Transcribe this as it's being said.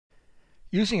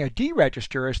Using a D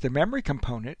register as the memory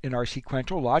component in our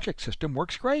sequential logic system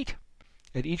works great.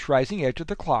 At each rising edge of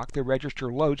the clock, the register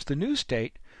loads the new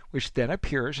state, which then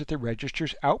appears at the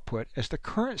register's output as the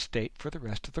current state for the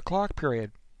rest of the clock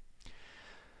period.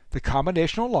 The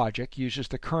combinational logic uses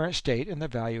the current state and the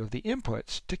value of the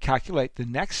inputs to calculate the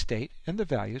next state and the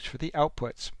values for the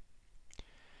outputs.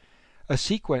 A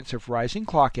sequence of rising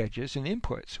clock edges and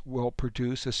inputs will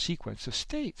produce a sequence of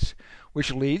states,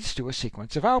 which leads to a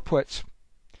sequence of outputs.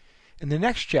 In the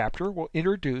next chapter, we'll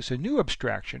introduce a new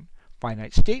abstraction,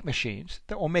 finite state machines,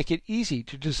 that will make it easy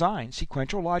to design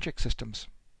sequential logic systems.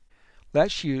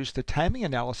 Let's use the timing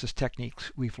analysis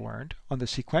techniques we've learned on the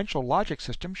sequential logic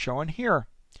system shown here.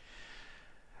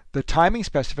 The timing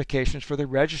specifications for the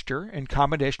register and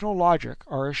combinational logic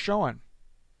are as shown.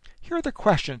 Here are the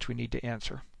questions we need to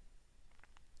answer.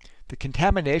 The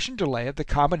contamination delay of the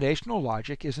combinational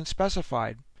logic isn't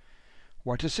specified.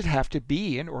 What does it have to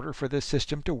be in order for this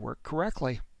system to work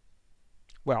correctly?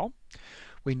 Well,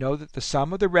 we know that the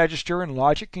sum of the register and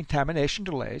logic contamination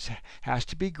delays has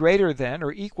to be greater than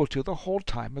or equal to the hold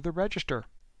time of the register.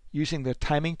 Using the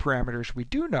timing parameters we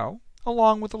do know,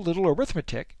 along with a little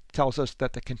arithmetic, tells us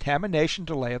that the contamination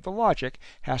delay of the logic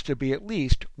has to be at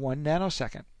least 1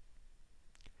 nanosecond.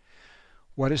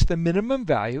 What is the minimum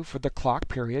value for the clock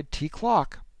period t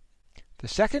clock? The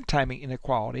second timing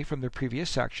inequality from the previous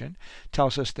section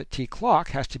tells us that t clock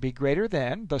has to be greater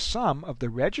than the sum of the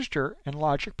register and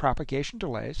logic propagation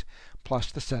delays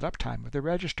plus the setup time of the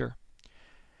register.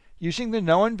 Using the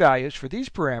known values for these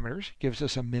parameters gives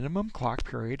us a minimum clock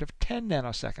period of 10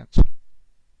 nanoseconds.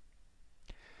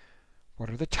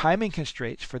 What are the timing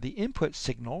constraints for the input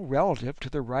signal relative to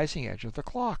the rising edge of the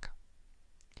clock?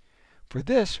 For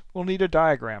this, we'll need a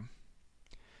diagram.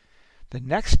 The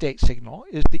next state signal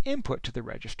is the input to the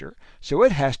register, so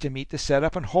it has to meet the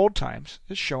setup and hold times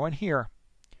as shown here.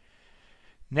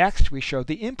 Next, we show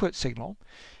the input signal,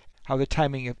 how the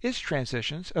timing of its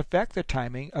transitions affect the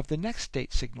timing of the next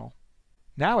state signal.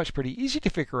 Now it's pretty easy to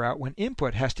figure out when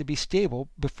input has to be stable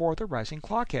before the rising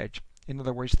clock edge, in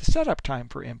other words, the setup time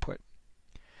for input.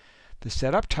 The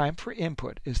setup time for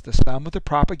input is the sum of the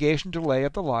propagation delay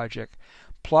of the logic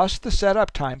plus the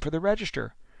setup time for the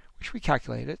register, which we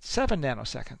calculate at 7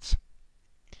 nanoseconds.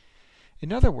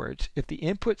 In other words, if the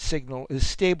input signal is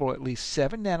stable at least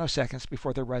 7 nanoseconds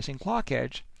before the rising clock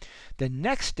edge, the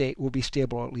next state will be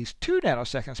stable at least 2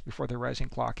 nanoseconds before the rising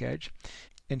clock edge,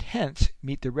 and hence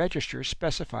meet the register's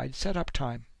specified setup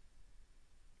time.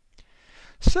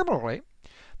 Similarly,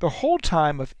 the hold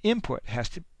time of input has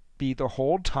to be the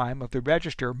hold time of the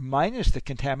register minus the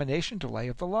contamination delay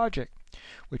of the logic,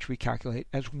 which we calculate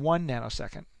as 1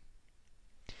 nanosecond.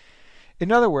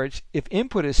 In other words, if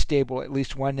input is stable at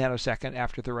least 1 nanosecond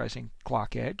after the rising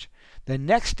clock edge, the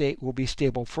next state will be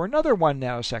stable for another 1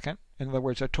 nanosecond, in other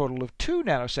words, a total of 2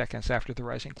 nanoseconds after the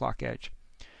rising clock edge.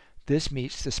 This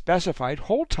meets the specified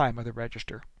hold time of the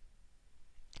register.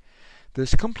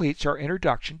 This completes our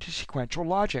introduction to sequential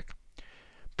logic.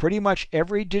 Pretty much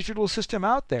every digital system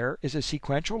out there is a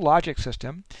sequential logic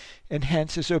system, and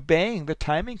hence is obeying the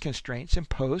timing constraints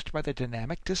imposed by the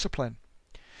dynamic discipline.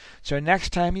 So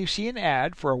next time you see an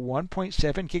ad for a 1.7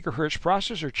 gigahertz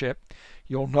processor chip,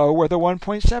 you'll know where the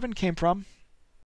 1.7 came from.